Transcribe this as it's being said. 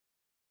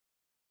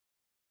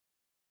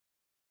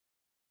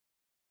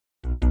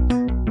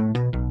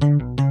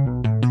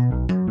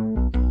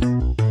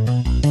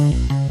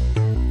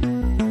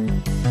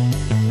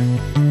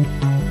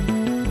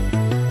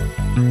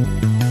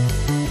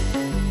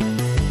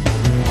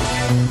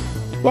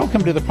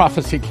Welcome to the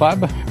Prophecy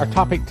Club. Our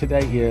topic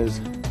today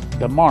is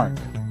the mark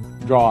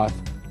draweth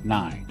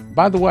nigh.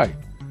 By the way,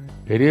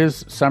 it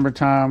is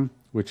summertime,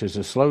 which is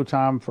a slow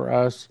time for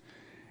us.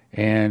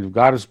 And if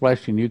God is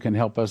blessed and you can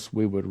help us,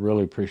 we would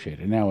really appreciate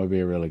it. Now would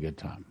be a really good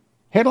time.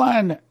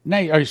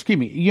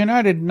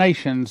 United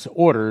Nations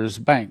orders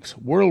banks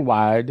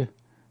worldwide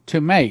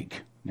to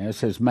make, now it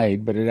says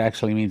made, but it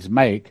actually means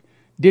make,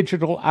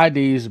 digital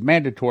IDs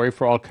mandatory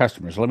for all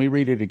customers. Let me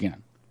read it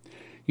again.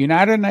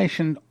 United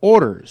Nations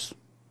orders.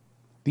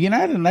 The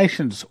United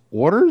Nations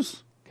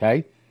orders,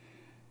 okay,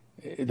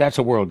 that's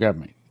a world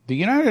government. The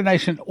United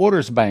Nations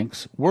orders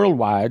banks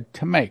worldwide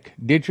to make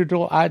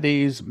digital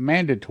IDs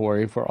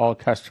mandatory for all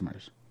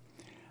customers.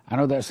 I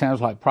know that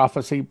sounds like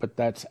prophecy, but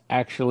that's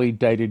actually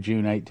dated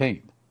June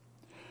 18th.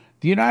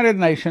 The United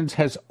Nations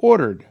has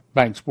ordered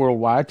banks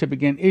worldwide to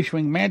begin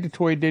issuing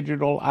mandatory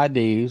digital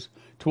IDs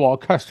to all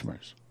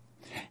customers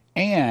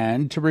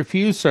and to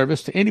refuse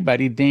service to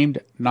anybody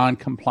deemed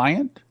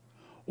non-compliant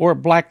or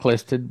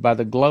blacklisted by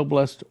the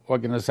globalist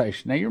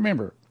organization. Now you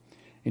remember,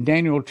 in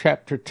Daniel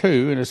chapter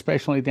 2, and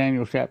especially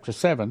Daniel chapter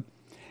 7,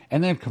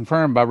 and then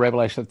confirmed by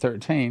Revelation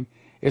 13,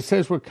 it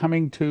says we're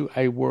coming to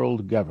a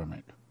world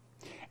government.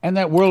 And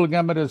that world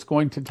government is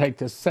going to take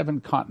the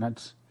 7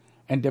 continents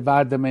and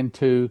divide them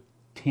into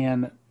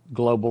 10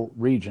 global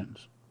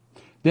regions.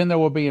 Then there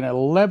will be an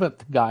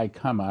 11th guy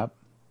come up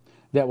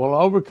that will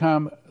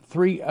overcome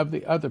 3 of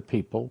the other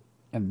people,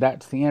 and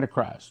that's the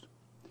Antichrist.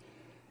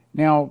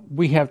 Now,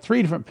 we have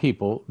 3 different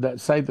people that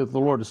say that the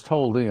Lord has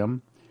told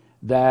them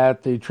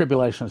that the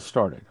tribulation has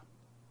started.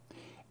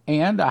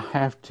 And I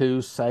have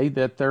to say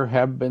that there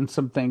have been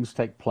some things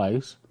take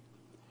place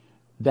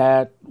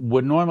that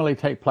would normally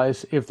take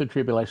place if the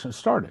tribulation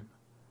started.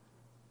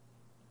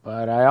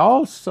 But I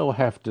also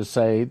have to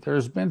say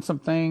there's been some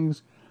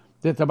things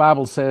that the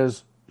Bible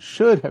says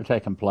should have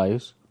taken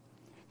place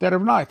that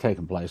have not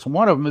taken place. And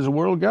one of them is a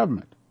world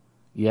government.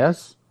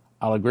 Yes,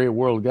 I'll agree a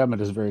world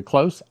government is very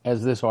close,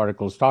 as this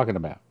article is talking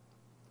about.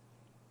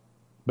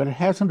 But it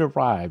hasn't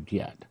arrived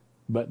yet.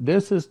 But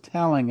this is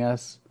telling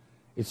us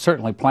it's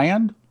certainly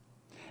planned.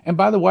 And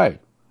by the way,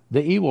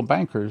 the evil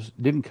bankers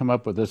didn't come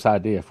up with this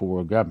idea for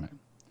world government.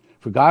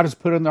 For God has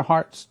put in their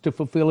hearts to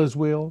fulfill his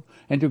will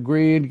and to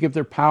agree and to give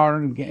their power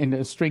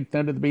and strength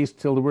unto the beast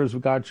till the words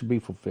of God should be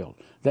fulfilled.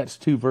 That's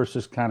 2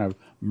 verses kind of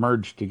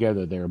merged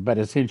together there. But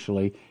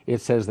essentially,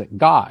 it says that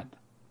God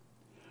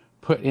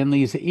put in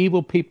these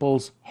evil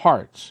people's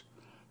hearts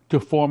to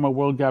form a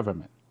world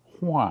government.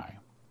 Why?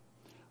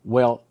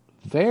 Well,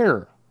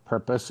 their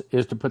purpose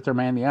is to put their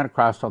man, the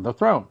Antichrist, on the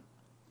throne.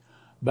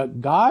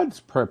 But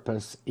God's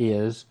purpose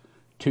is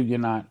to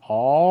unite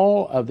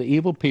all of the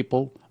evil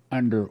people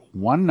under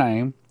one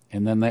name,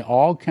 and then they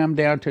all come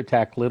down to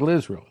attack little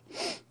Israel.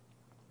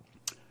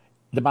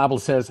 The Bible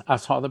says, I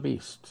saw the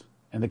beast,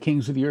 and the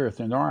kings of the earth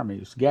and their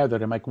armies gathered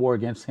to make war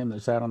against him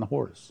that sat on the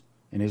horse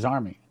and his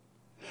army.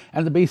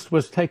 And the beast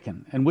was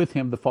taken, and with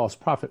him the false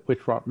prophet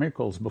which wrought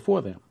miracles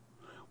before them,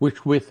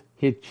 which with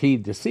which he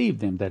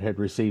deceived them that had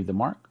received the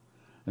mark,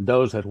 and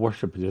those that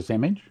worshipped his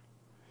image.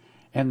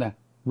 And the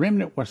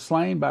remnant were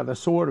slain by the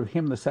sword of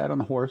him that sat on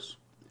the horse,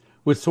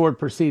 which sword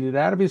proceeded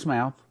out of his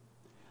mouth,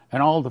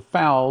 and all the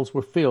fowls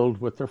were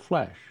filled with their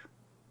flesh.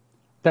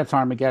 That's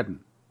Armageddon.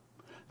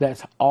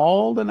 That's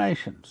all the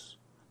nations,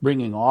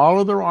 bringing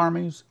all of their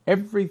armies,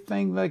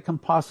 everything they can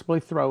possibly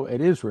throw at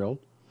Israel.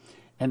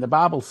 And the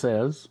Bible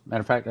says, matter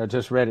of fact, I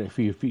just read it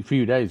a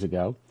few days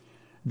ago,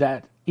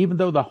 that even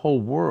though the whole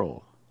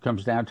world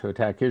comes down to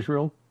attack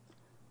Israel,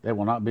 they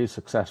will not be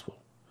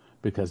successful.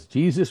 Because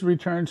Jesus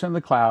returns in the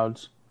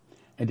clouds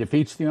and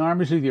defeats the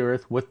armies of the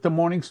earth with the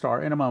morning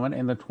star in a moment,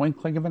 in the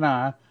twinkling of an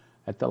eye,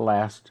 at the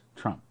last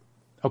trump.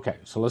 Okay,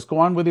 so let's go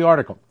on with the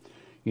article.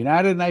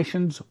 United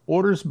Nations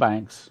orders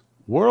banks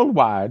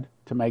worldwide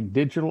to make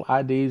digital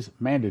IDs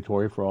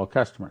mandatory for all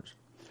customers.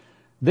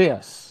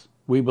 This,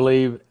 we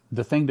believe,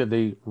 the thing to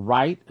the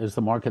right is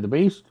the mark of the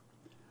beast.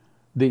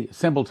 The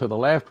symbol to the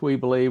left, we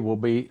believe, will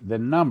be the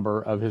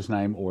number of his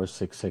name, or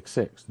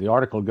 666. The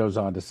article goes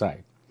on to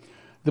say,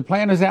 the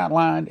plan is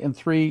outlined in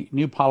 3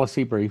 new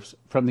policy briefs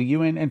from the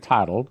UN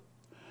entitled,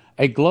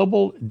 A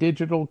Global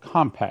Digital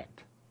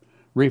Compact,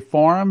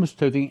 Reforms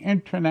to the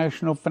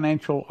International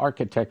Financial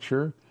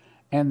Architecture.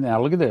 And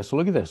now look at this,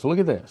 look at this, look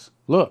at this.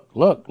 Look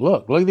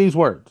at these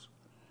words.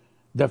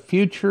 The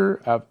future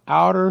of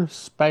outer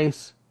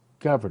space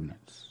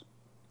governance.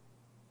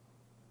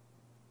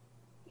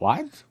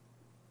 What?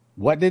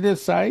 What did it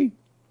say?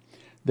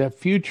 The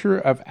future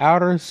of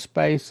outer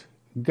space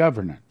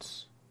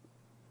governance.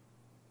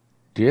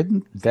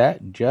 Didn't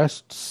that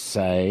just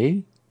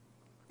say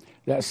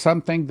that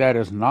something that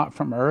is not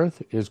from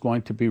Earth is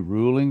going to be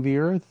ruling the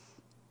Earth?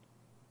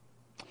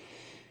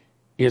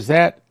 Is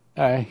that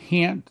a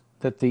hint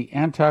that the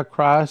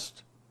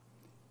Antichrist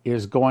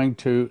is going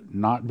to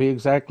not be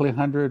exactly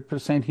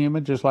 100%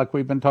 human, just like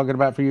we've been talking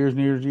about for years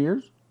and years and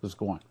years? Let's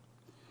go on.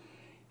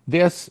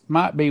 This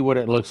might be what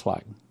it looks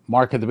like.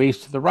 Mark of the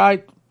beast to the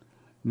right,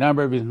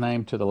 number of his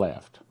name to the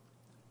left.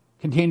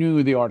 Continuing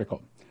with the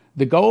article.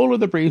 The goal of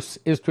the briefs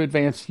is to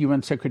advance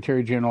UN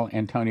Secretary General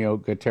Antonio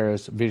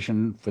Guterres'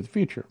 vision for the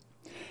future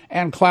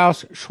and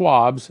Klaus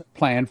Schwab's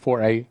plan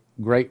for a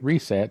great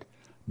reset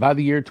by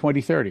the year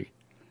 2030.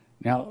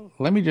 Now,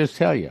 let me just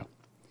tell you,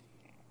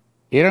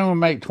 it don't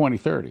make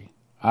 2030.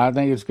 I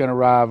think it's going to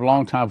arrive a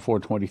long time before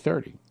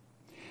 2030.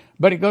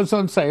 But it goes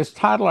on to say, it's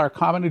titled Our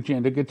Common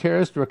Agenda,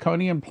 Guterres'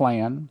 Draconian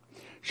Plan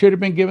should have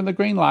been given the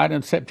green light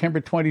in September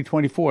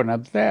 2024. Now,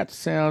 that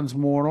sounds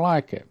more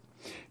like it.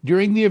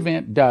 During the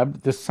event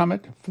dubbed the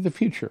Summit for the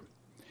Future.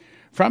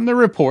 From the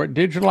report,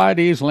 digital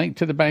IDs linked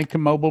to the bank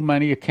and mobile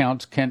money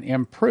accounts can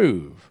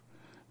improve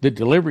the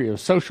delivery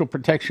of social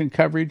protection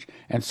coverage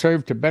and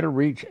serve to better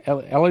reach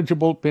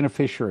eligible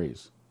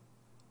beneficiaries.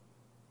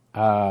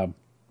 The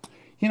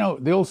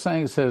old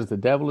saying says the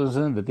devil is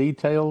in the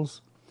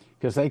details,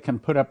 because they can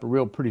put up a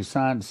real pretty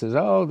sign that says,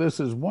 oh, this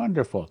is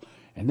wonderful.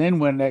 And then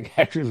when that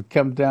actually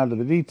comes down to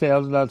the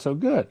details, not so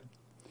good.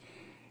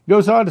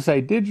 Goes on to say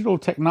digital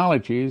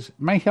technologies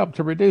may help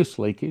to reduce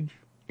leakage,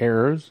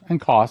 errors, and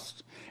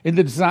costs in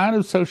the design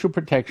of social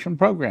protection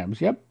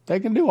programs. Yep, they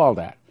can do all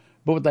that.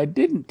 But what they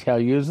didn't tell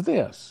you is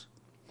this.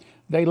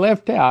 They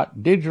left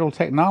out digital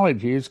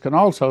technologies can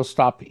also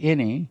stop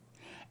any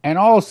and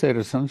all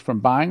citizens from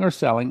buying or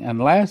selling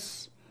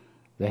unless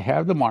they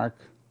have the mark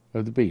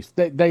of the beast.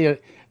 They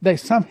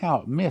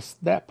somehow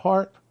missed that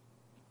part.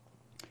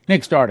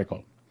 Next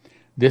article.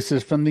 This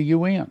is from the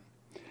UN.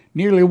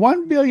 Nearly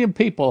 1 billion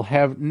people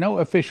have no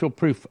official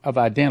proof of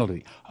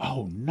identity.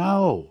 Oh,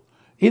 no.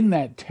 Isn't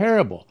that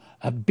terrible?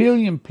 1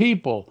 billion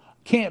people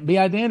can't be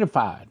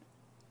identified.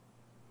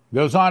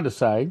 Goes on to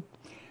say,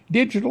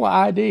 digital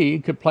ID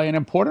could play an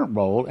important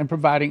role in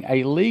providing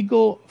a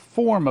legal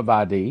form of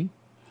ID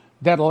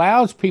that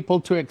allows people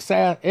to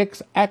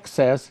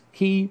access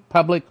key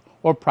public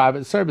or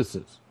private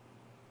services.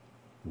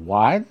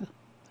 What?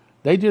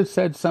 They just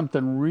said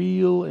something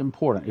real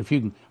important. If you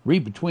can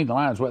read between the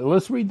lines, well,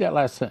 let's read that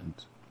last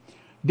sentence.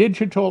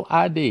 Digital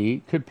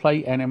ID could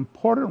play an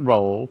important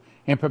role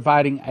in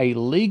providing a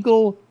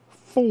legal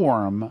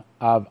form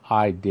of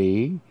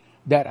ID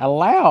that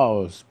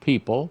allows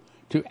people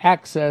to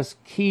access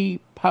key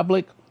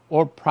public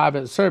or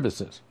private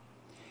services.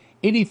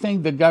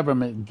 Anything the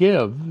government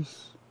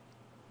gives,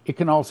 it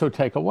can also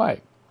take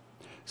away.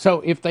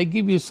 So if they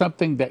give you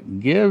something that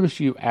gives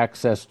you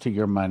access to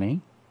your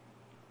money,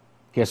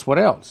 guess what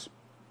else?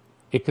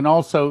 It can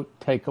also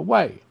take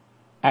away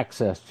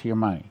access to your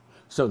money.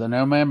 So the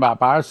no man by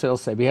buyer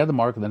sales say we have the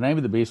mark of the name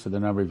of the beast or the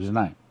number of his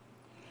name.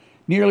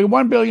 Nearly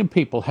 1 billion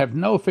people have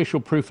no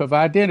official proof of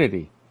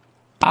identity.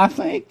 I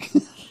think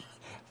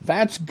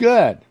that's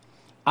good.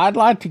 I'd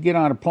like to get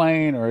on a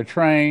plane or a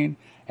train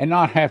and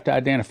not have to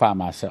identify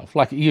myself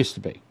like it used to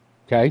be.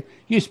 Okay?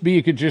 Used to be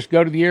you could just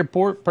go to the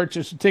airport,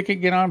 purchase a ticket,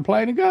 get on a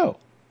plane and go.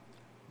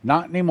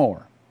 Not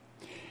anymore.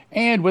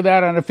 And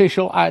without an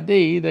official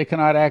ID, they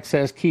cannot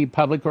access key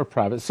public or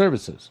private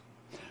services.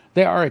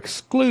 They are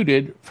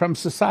excluded from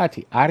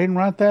society. I didn't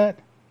write that.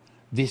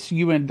 This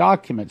UN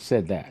document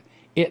said that.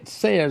 It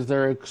says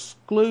they're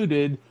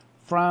excluded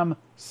from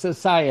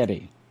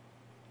society.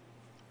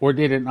 Or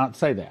did it not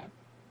say that?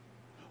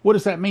 What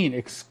does that mean,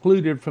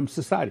 excluded from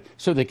society?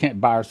 So they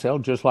can't buy or sell,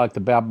 just like the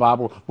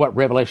Bible, what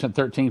Revelation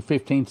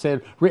 13:15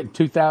 said, written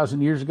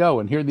 2,000 years ago.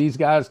 And here these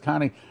guys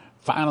kind of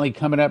finally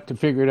coming up to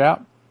figure it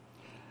out.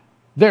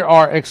 They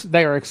are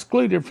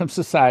excluded from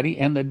society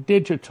and the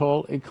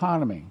digital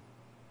economy.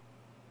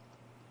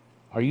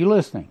 Are you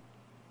listening?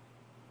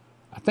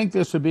 I think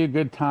this would be a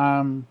good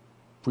time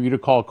for you to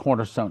call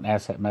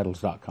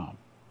CornerstoneAssetMetals.com.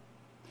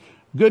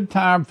 Good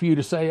time for you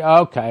to say,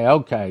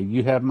 okay,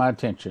 you have my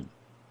attention.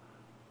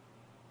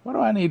 What do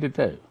I need to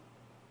do?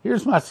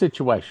 Here's my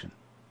situation.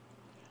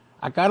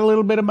 I got a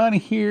little bit of money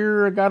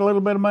here. I got a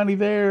little bit of money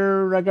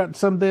there. I got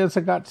some this.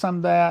 I got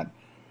some that.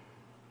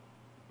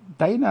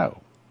 They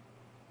know.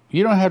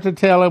 You don't have to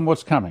tell them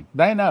what's coming.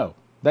 They know.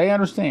 They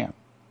understand.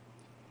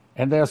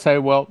 And they'll say,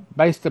 well,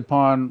 based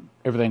upon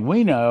everything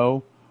we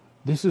know,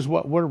 this is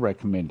what we're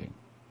recommending.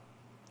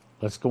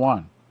 Let's go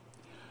on.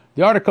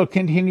 The article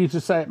continues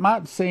to say it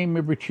might seem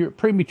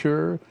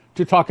premature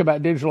to talk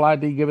about digital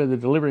ID given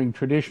that delivering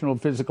traditional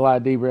physical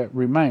ID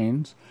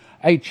remains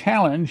a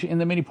challenge in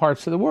the many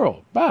parts of the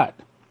world. But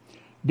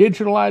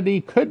digital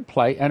ID could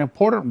play an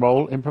important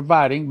role in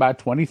providing, by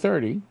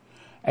 2030,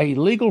 a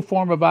legal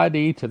form of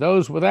ID to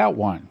those without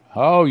one.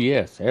 Oh,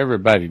 yes,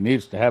 everybody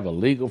needs to have a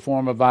legal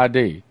form of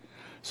ID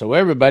so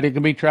everybody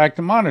can be tracked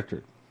and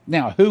monitored.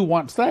 Now, who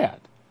wants that?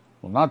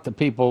 Well, not the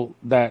people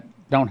that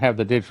don't have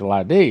the digital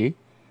ID.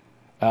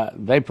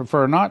 They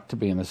prefer not to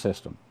be in the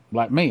system.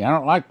 Like me, I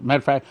don't like, matter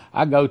of fact,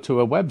 I go to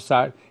a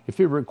website.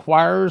 If it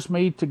requires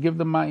me to give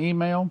them my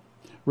email,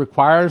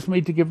 requires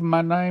me to give them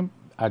my name,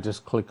 I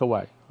just click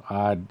away.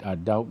 I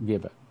don't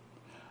give it.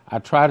 I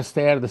try to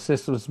stay out of the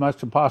system as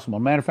much as possible.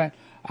 Matter of fact,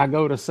 I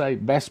go to, say,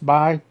 Best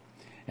Buy,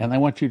 and they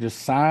want you to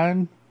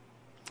sign.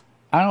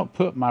 I don't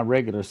put my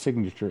regular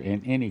signature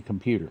in any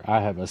computer.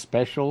 I have a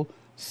special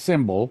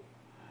symbol,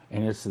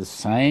 and it's the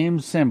same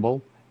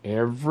symbol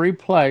every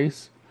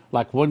place.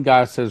 Like one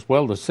guy says,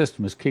 well, the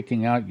system is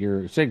kicking out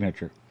your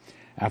signature.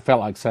 I felt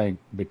like saying,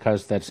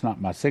 because that's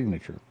not my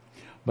signature.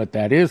 But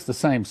that is the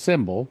same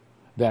symbol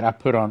that I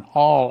put on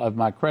all of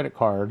my credit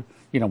card,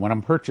 when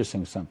I'm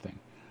purchasing something.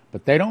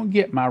 But they don't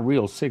get my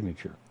real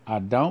signature. I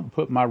don't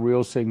put my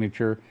real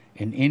signature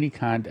in any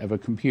kind of a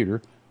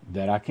computer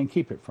that I can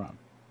keep it from.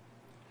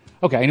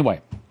 Okay,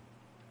 anyway.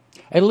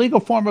 A legal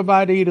form of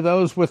ID to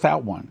those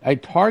without one. A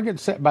target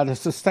set by the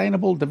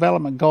Sustainable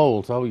Development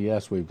Goals. Oh,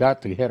 yes, we've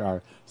got to hit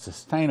our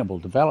Sustainable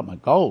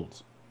Development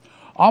Goals.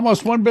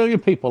 Almost 1 billion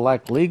people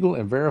lack legal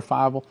and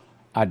verifiable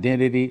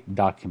identity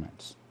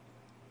documents.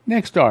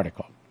 Next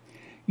article.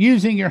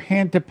 Using your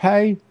hand to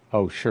pay?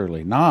 Oh,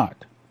 surely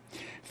not.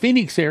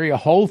 Phoenix area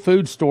Whole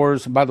Food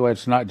stores, by the way,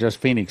 it's not just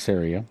Phoenix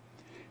area.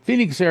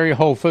 Phoenix area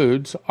Whole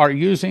Foods are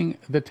using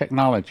the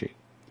technology.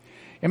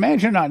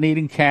 Imagine not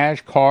needing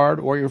cash, card,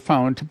 or your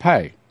phone to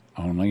pay,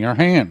 only your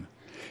hand.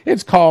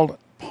 It's called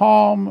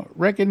palm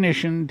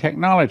recognition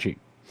technology.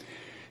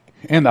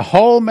 And the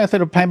whole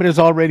method of payment is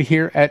already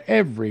here at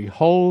every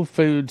Whole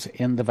Foods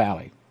in the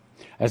Valley.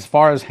 As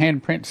far as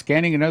handprint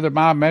scanning and other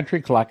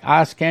biometrics like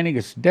eye scanning,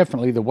 it's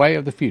definitely the way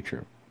of the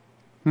future.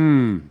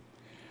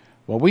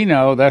 Well, we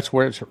know that's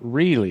where it's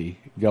really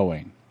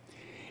going.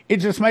 It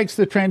just makes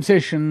the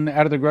transition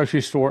out of the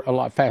grocery store a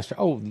lot faster.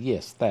 Oh,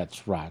 yes,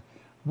 that's right.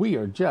 We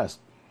are just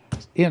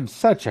in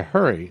such a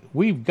hurry.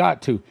 We've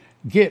got to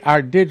get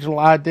our digital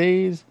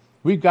IDs.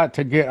 We've got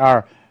to get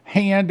our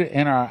hand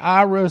and our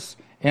iris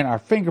and our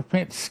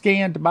fingerprint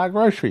scanned to buy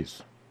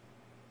groceries.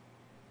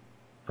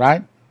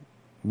 Right?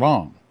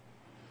 Wrong.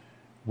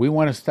 We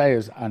want to stay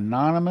as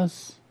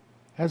anonymous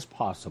as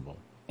possible.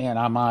 And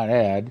I might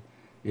add,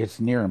 it's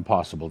near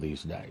impossible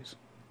these days.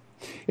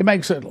 It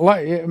makes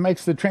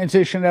the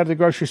transition out of the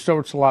grocery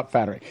store a lot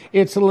faster.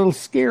 It's a little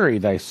scary,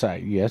 they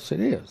say. Yes, it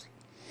is.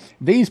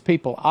 These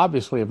people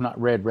obviously have not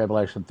read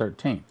Revelation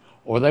 13,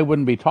 or they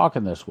wouldn't be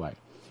talking this way.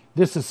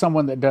 This is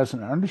someone that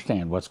doesn't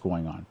understand what's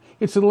going on.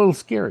 It's a little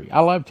scary. I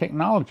love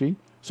technology,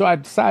 so I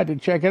decided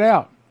to check it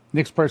out.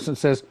 Next person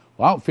says,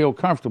 well, I don't feel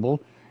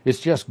comfortable. It's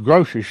just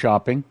grocery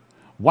shopping.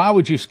 Why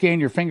would you scan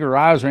your finger or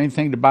eyes or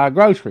anything to buy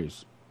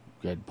groceries?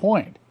 Good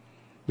point.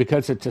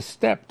 Because it's a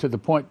step to the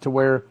point to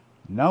where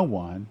no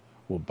one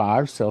will buy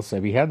or sell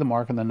save he had the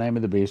mark in the name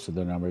of the beast or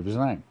the number of his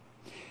name.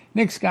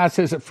 Next guy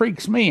says, it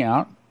freaks me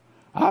out.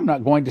 I'm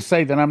not going to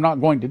say that I'm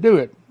not going to do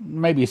it,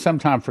 maybe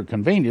sometime for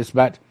convenience,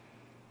 but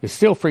it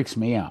still freaks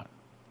me out.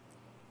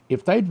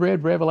 If they'd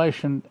read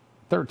Revelation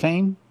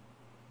 13,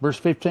 verse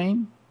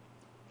 15,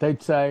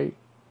 they'd say,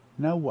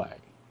 no way.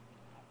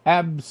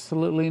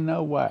 Absolutely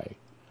no way.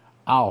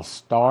 I'll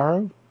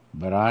starve,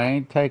 but I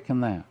ain't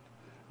taking that.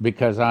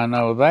 Because I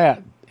know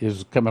that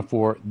is coming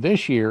for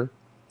this year.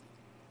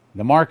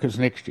 The mark is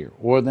next year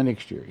or the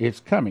next year. It's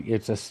coming.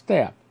 It's a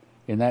step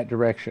in that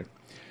direction.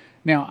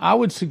 Now, I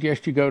would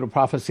suggest you go to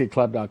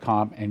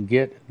prophecyclub.com and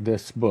get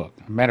this book.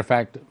 Matter of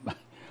fact,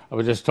 I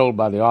was just told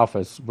by the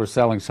office we're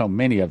selling so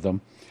many of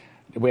them,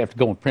 we have to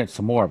go and print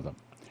some more of them.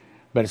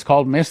 But it's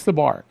called Miss the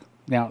Bark.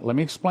 Now, let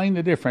me explain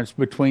the difference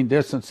between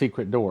this and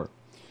Secret Door.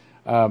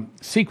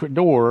 Secret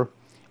Door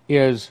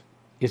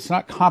it's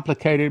not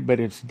complicated, but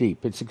it's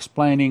deep. It's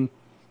explaining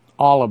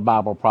all of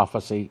Bible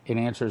prophecy. It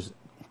answers,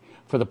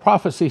 for the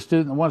prophecy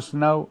student that wants to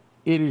know,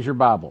 it is your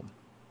Bible,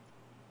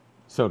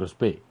 so to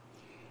speak.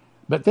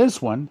 But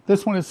this one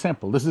is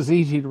simple. This is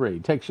easy to read.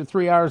 It takes you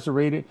 3 hours to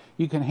read it.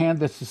 You can hand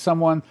this to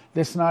someone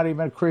that's not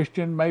even a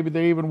Christian. Maybe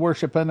they even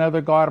worship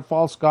another god, a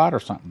false god or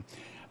something.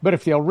 But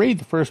if they'll read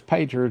the first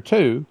page or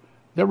two,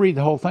 they'll read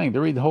the whole thing.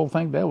 They'll read the whole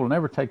thing. They will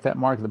never take that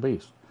mark of the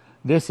beast.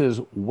 This is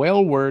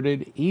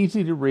well-worded,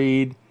 easy to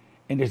read,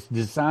 and it's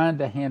designed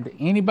to hand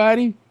to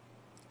anybody,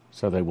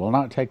 so they will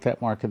not take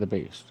that mark of the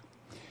beast.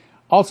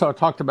 Also, I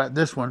talked about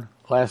this one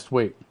last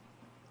week.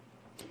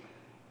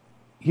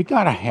 You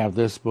got to have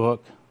this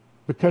book.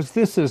 Because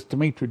this is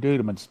Dimitri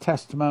Duduman's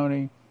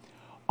testimony,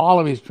 all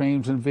of his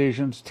dreams and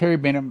visions, Terry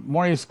Bennett,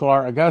 Maurice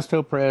Sklar,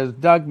 Augusto Perez,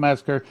 Doug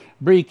Metzger,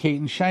 Bree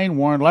Keaton, Shane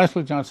Warren,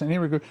 Leslie Johnson,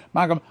 Henry Greer,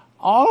 Michael,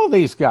 all of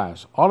these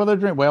guys, all of their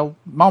dreams, well,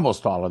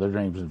 almost all of their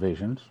dreams and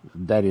visions,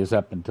 that is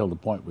up until the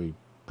point we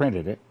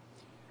printed it.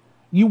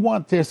 You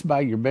want this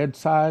by your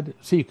bedside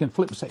so you can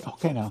flip and say,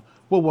 okay, now,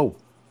 whoa,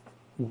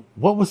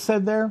 what was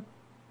said there?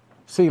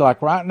 See,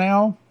 like right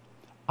now,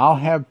 I'll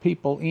have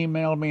people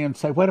email me and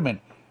say, wait a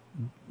minute,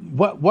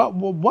 what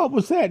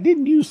was that?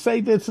 Didn't you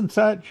say this and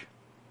such?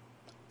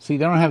 See,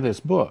 they don't have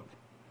this book.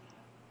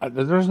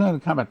 There's going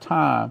to come a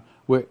time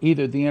where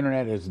either the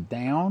internet is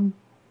down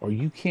or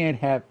you can't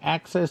have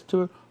access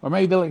to it, or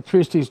maybe the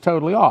electricity is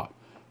totally off.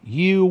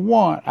 You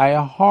want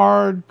a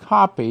hard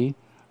copy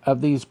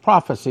of these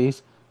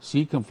prophecies so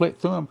you can flip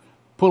through them,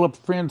 pull up a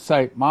friend and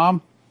say,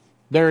 Mom,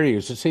 there it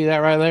is. You see that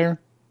right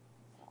there?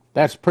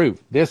 That's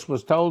proof. This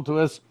was told to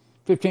us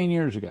 15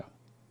 years ago,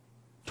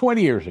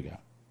 20 years ago.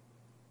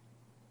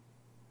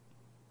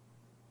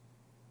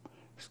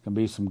 There's going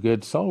to be some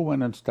good soul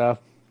winning stuff.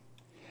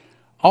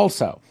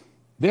 Also,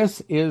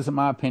 this is, in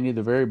my opinion,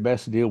 the very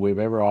best deal we've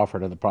ever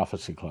offered at the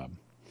Prophecy Club.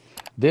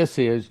 This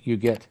is, you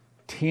get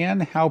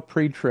 10 How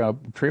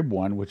Pre-Trib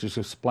 1, which is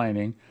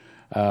explaining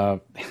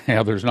Now,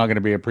 there's not going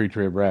to be a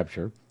pre-trib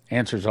rapture.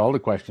 Answers all the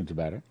questions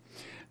about it.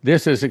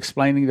 This is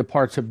explaining the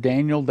parts of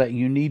Daniel that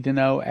you need to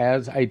know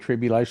as a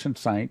tribulation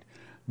saint.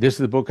 This is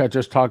the book I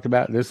just talked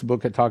about. This is the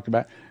book I talked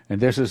about.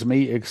 And this is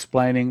me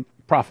explaining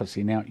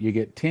prophecy. Now, you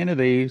get 10 of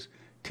these,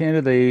 10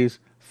 of these,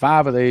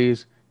 5 of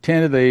these,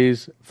 10 of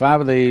these,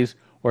 5 of these,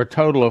 or a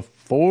total of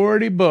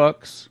 40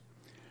 books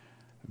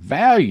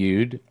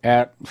valued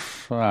at,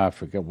 I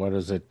forget, what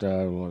is it,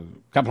 a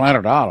couple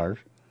 $100.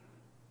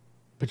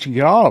 But you can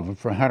get all of them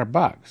for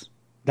 $100.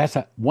 That's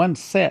one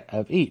set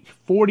of each.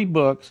 40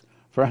 books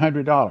for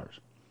 $100.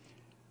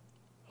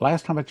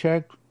 Last time I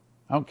checked,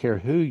 I don't care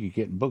who you're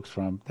getting books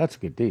from, that's a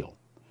good deal.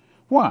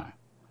 Why?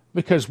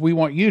 Because we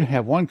want you to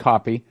have one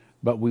copy,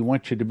 but we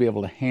want you to be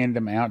able to hand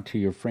them out to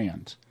your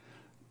friends.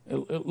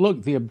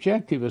 Look, the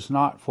objective is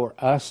not for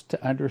us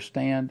to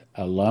understand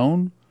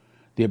alone.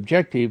 The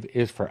objective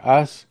is for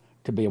us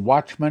to be a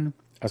watchman,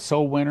 a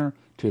soul winner,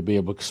 to be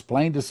able to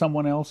explain to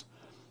someone else.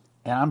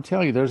 And I'm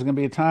telling you, there's going to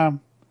be a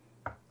time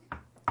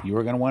you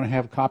are going to want to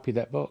have a copy of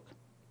that book.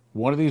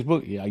 One of these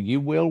books, yeah, you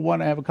will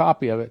want to have a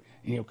copy of it.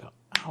 And you'll go,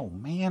 oh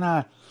man,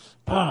 I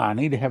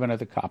need to have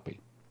another copy.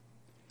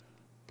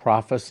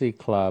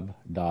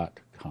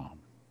 prophecyclub.com.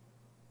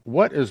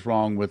 What is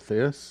wrong with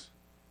this?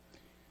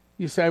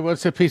 You say, well,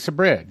 it's a piece of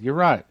bread. You're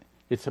right.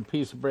 It's a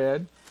piece of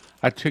bread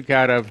I took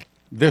out of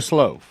this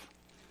loaf.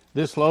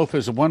 This loaf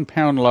is a 1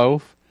 pound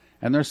loaf,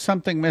 and there's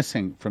something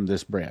missing from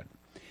this bread.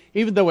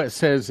 Even though it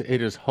says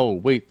it is whole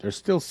wheat, there's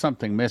still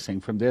something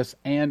missing from this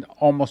and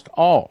almost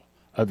all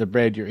of the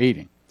bread you're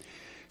eating.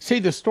 See,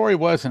 the story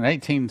was in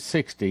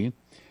 1860,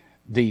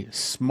 the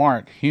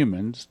smart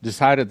humans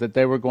decided that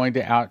they were going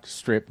to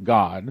outstrip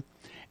God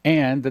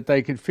and that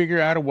they could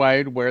figure out a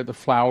way to where the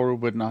flour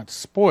would not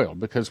spoil,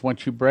 because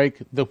once you break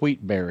the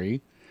wheat berry,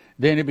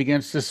 then it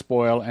begins to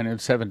spoil, and in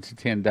 7 to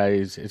 10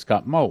 days it's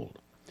got mold.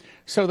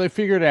 So they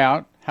figured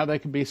out how they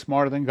could be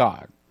smarter than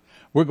God.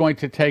 We're going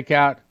to take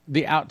out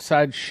the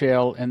outside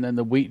shell and then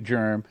the wheat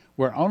germ.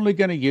 We're only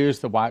going to use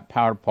the white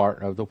powder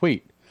part of the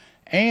wheat.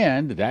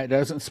 And that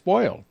doesn't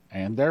spoil.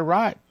 And they're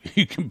right.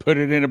 You can put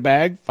it in a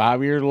bag.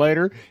 5 years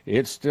later,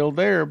 it's still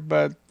there.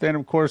 But then,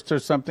 of course,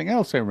 there's something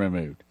else they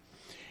removed.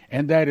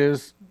 And that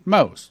is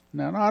most.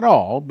 Now, not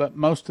all, but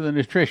most of the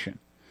nutrition.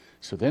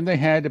 So then they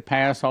had to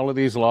pass all of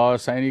these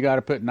laws saying you got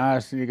to put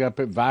niacin, you got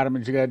to put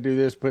vitamins, you got to do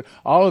this, put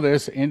all of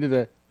this into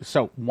the...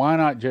 So why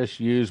not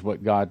just use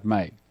what God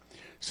made?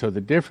 So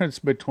the difference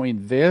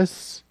between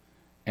this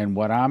and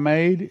what I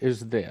made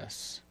is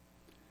this.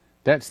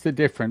 That's the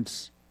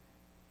difference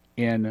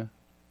in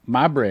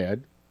my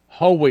bread,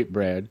 whole wheat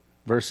bread,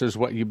 versus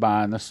what you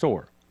buy in the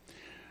store.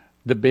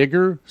 The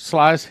bigger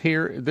slice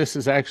here, this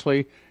is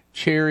actually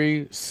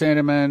cherry,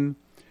 cinnamon,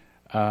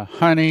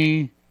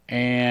 honey,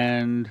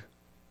 and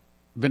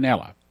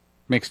vanilla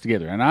mixed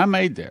together. And I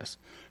made this.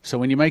 So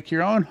when you make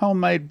your own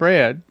homemade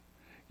bread,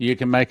 you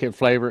can make it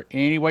flavor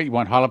any way. You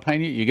want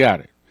jalapeno, you got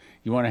it.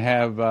 You want to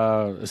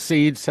have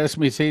seeds,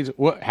 sesame seeds,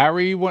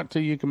 however you want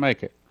to, you can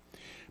make it.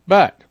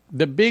 But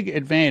the big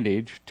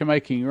advantage to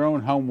making your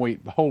own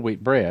whole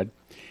wheat bread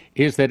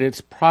is that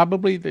it's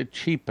probably the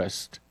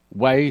cheapest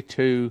way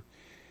to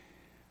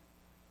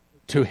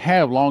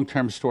have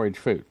long-term storage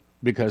food,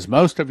 because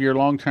most of your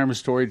long-term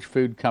storage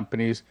food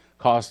companies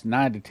cost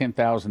 $9,000 to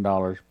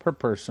 $10,000 per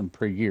person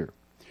per year.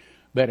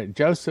 But at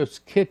Joseph's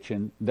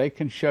Kitchen, they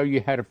can show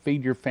you how to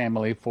feed your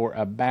family for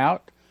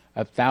about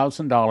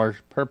 $1,000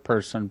 per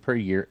person per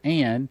year,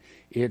 and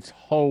it's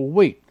whole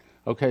wheat.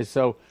 Okay,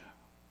 so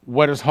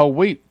what is whole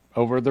wheat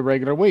over the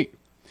regular wheat?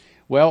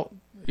 Well,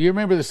 you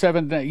remember the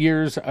 7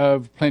 years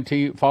of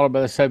plenty followed by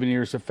the 7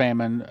 years of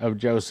famine of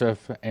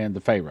Joseph and the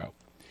Pharaoh.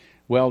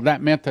 Well,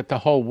 that meant that the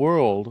whole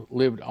world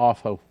lived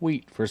off of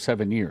wheat for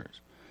 7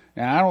 years.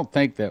 Now, I don't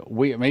think that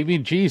maybe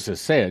Jesus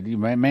said,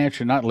 man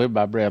should not live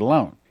by bread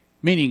alone,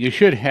 meaning you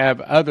should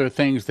have other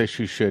things that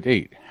you should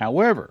eat.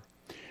 However,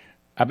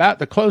 about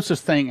the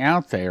closest thing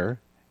out there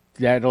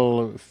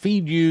that'll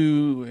feed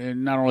you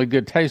not only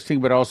good tasting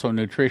but also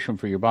nutrition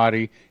for your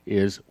body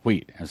is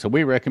wheat. And so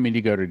we recommend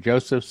you go to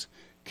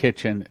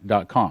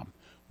josephskitchen.com.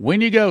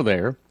 When you go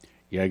there,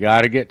 you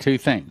got to get 2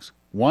 things.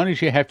 One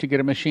is you have to get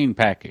a machine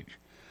package.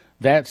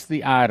 That's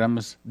the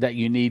items that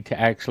you need to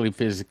actually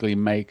physically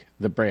make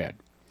the bread.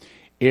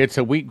 It's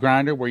a wheat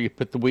grinder where you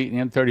put the wheat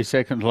in. 30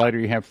 seconds later,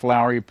 you have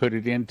flour. You put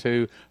it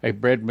into a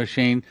bread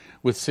machine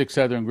with 6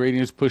 other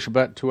ingredients. Push a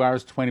button, 2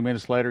 hours, 20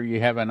 minutes later, you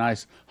have a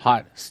nice,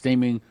 hot,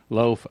 steaming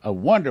loaf of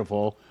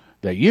wonderful,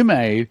 that you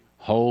made,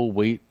 whole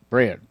wheat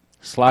bread.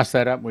 Slice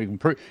that up.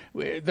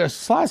 The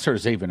slicer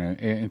is even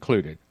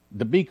included.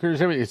 The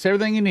beakers, everything. It's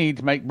everything you need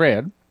to make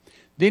bread.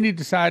 Then you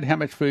decide how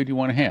much food you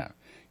want to have.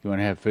 You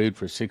want to have food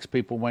for 6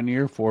 people 1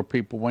 year, 4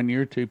 people 1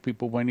 year, 2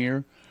 people 1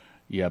 year.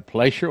 You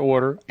place your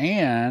order,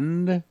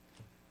 and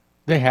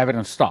they have it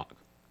in stock.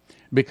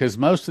 Because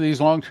most of these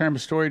long-term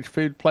storage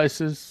food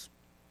places,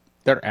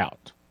 they're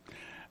out.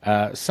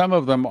 Some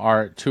of them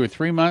are 2 or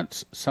 3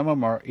 months. Some of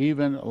them are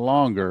even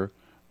longer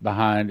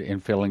behind in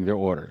filling their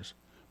orders.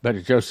 But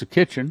at Joseph's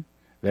Kitchen,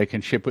 they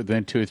can ship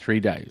within 2 or 3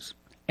 days.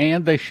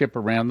 And they ship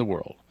around the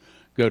world.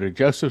 go to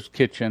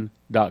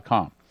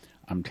josephskitchen.com.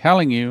 I'm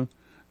telling you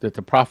that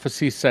the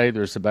prophecies say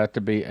there's about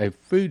to be a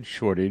food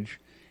shortage,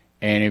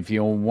 and if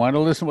you want to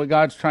listen to what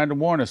God's trying to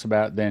warn us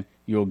about, then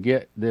you'll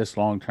get this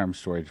long-term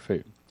storage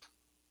food.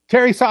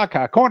 Terry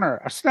Saka,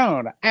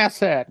 Cornerstone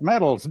Asset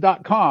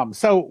Metals.com.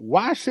 So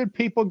why should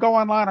people go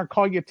online or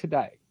call you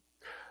today?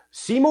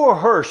 Seymour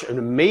Hersh, an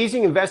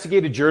amazing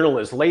investigative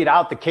journalist, laid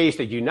out the case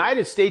that the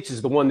United States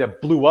is the one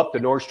that blew up the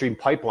Nord Stream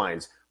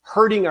pipelines,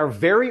 hurting our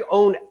very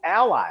own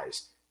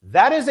allies.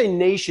 That is a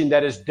nation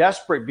that is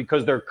desperate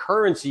because their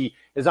currency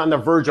is on the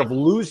verge of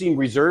losing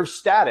reserve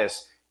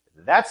status.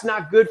 That's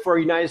not good for our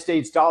United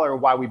States dollar,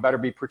 and why we better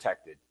be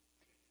protected.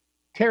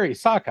 Terry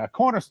Saka,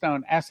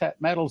 Cornerstone Asset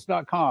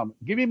Metals.com.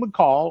 Give him a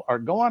call or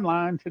go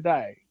online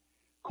today.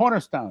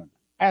 Cornerstone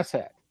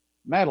Asset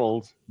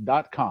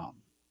Metals.com.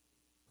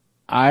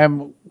 I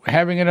am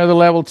having another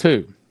Level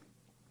 2.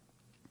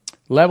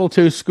 Level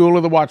 2 School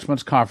of the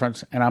Watchmen's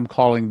Conference, and I'm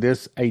calling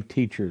this a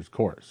teacher's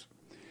course.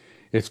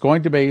 It's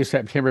going to be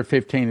September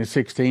 15 and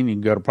 16. You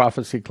can go to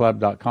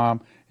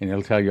prophecyclub.com, and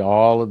it'll tell you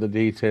all of the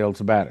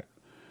details about it.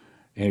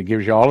 And it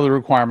gives you all of the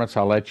requirements.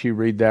 I'll let you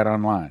read that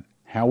online.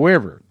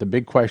 However, the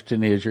big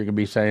question is, you're going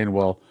to be saying,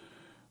 well,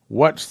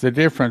 what's the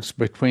difference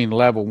between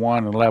Level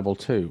 1 and Level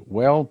 2?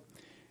 Well,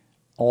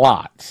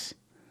 lots.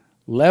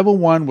 Level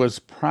 1 was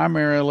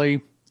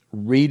primarily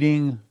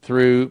reading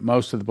through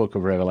most of the book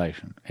of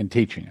Revelation and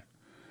teaching it.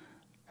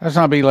 That's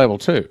not be Level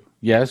 2.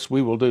 Yes,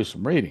 we will do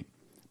some reading,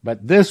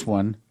 but this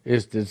one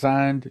is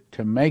designed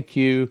to make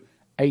you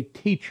a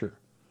teacher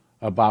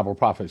of Bible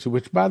prophecy,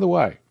 which, by the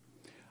way,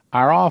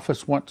 our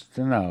office wants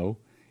to know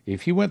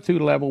if you went through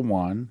Level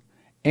 1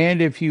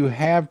 and if you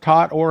have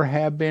taught or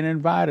have been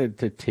invited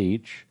to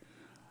teach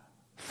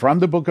from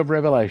the book of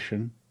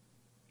Revelation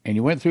and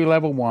you went through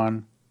Level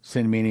 1,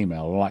 send me an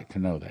email. I'd like to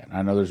know that.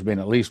 I know there's been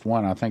at least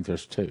one. I think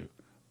there's two,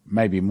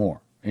 maybe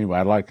more. Anyway,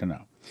 I'd like to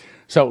know.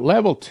 So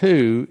Level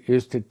 2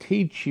 is to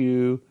teach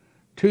you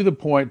to the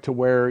point to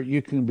where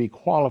you can be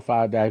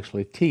qualified to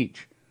actually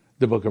teach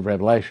the book of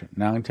Revelation.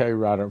 Now, I can tell you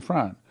right up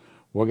front,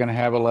 we're going to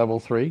have a Level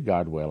 3,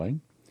 God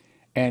willing.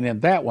 And in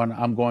that one,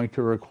 I'm going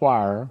to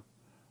require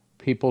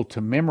people to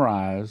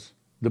memorize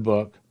the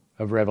book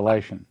of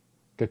Revelation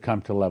to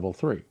come to Level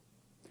 3.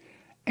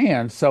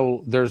 And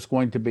so there's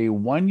going to be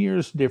 1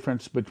 year's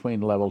difference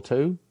between Level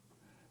 2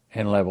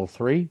 and Level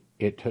 3.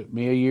 It took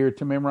me a year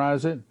to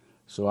memorize it,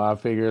 so I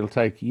figure it'll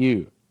take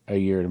you a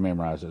year to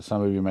memorize it.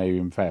 Some of you may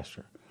even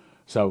faster.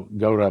 So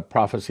go to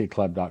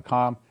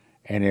prophecyclub.com,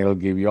 and it'll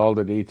give you all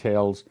the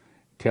details,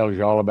 tells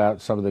you all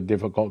about some of the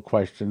difficult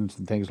questions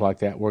and things like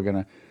that we're going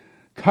to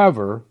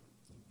cover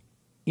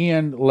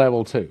in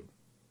Level 2.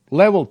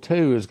 Level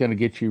 2 is going to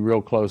get you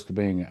real close to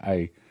being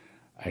a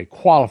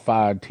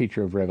qualified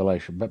teacher of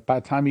Revelation. But by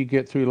the time you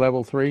get through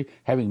Level 3,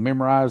 having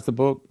memorized the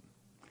book,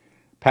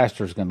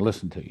 pastor's going to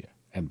listen to you.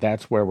 And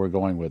that's where we're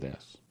going with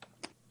this.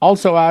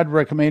 Also, I'd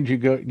recommend you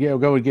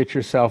go and get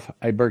yourself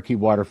a Berkey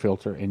water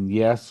filter. And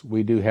yes,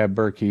 we do have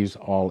Berkeys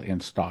all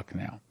in stock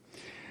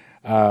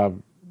now.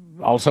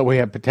 Also, we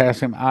have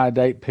potassium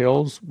iodate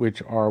pills,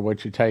 which are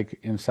what you take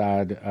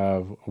inside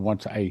of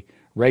once a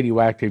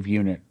radioactive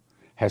unit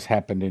has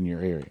happened in your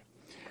area.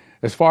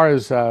 As far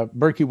as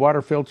Berkey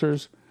water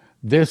filters,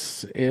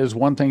 this is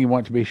one thing you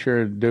want to be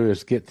sure to do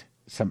is get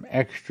some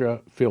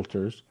extra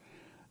filters.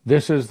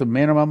 This is the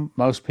minimum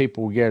most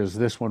people will get is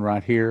this one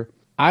right here.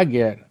 I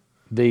get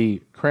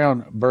the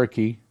Crown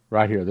Berkey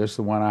right here. This is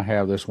the one I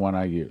have, this one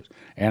I use.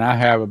 And I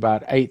have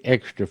about 8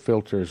 extra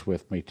filters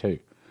with me too,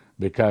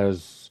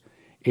 because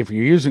if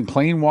you're using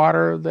clean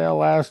water, they'll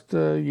last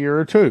a year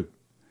or two.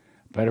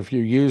 But if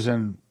you're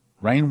using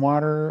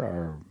rainwater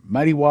or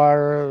muddy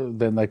water,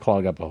 then they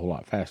clog up a whole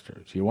lot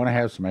faster. So you want to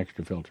have some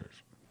extra filters.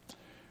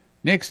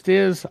 Next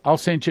is, I'll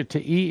send you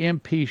to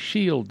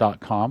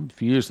empshield.com.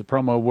 If you use the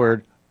promo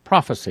word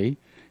prophecy,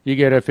 you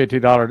get a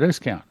 $50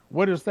 discount.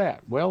 What is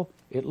that? Well,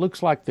 it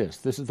looks like this.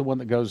 This is the one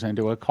that goes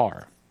into a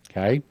car,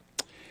 okay?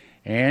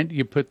 And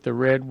you put the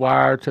red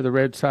wire to the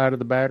red side of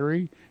the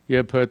battery,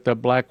 you put the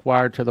black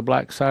wire to the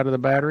black side of the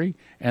battery,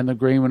 and the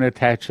green one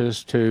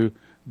attaches to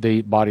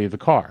the body of the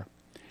car.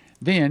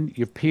 Then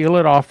you peel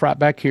it off right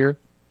back here.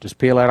 Just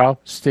peel that off,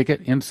 stick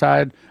it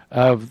inside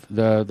of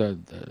the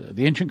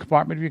engine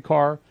compartment of your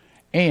car.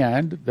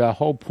 And the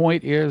whole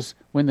point is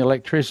when the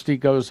electricity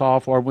goes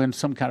off or when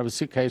some kind of a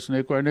suitcase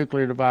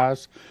nuclear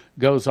device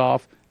goes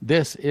off,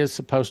 this is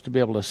supposed to be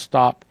able to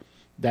stop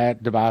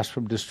that device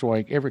from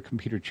destroying every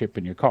computer chip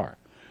in your car.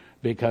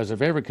 Because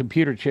if every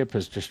computer chip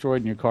is destroyed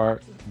in your car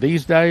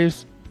these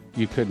days,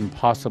 you couldn't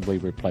possibly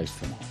replace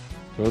them all.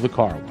 Throw the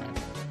car away.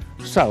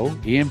 So,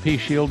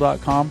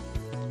 empshield.com,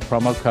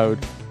 promo code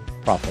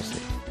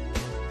PROPHECY.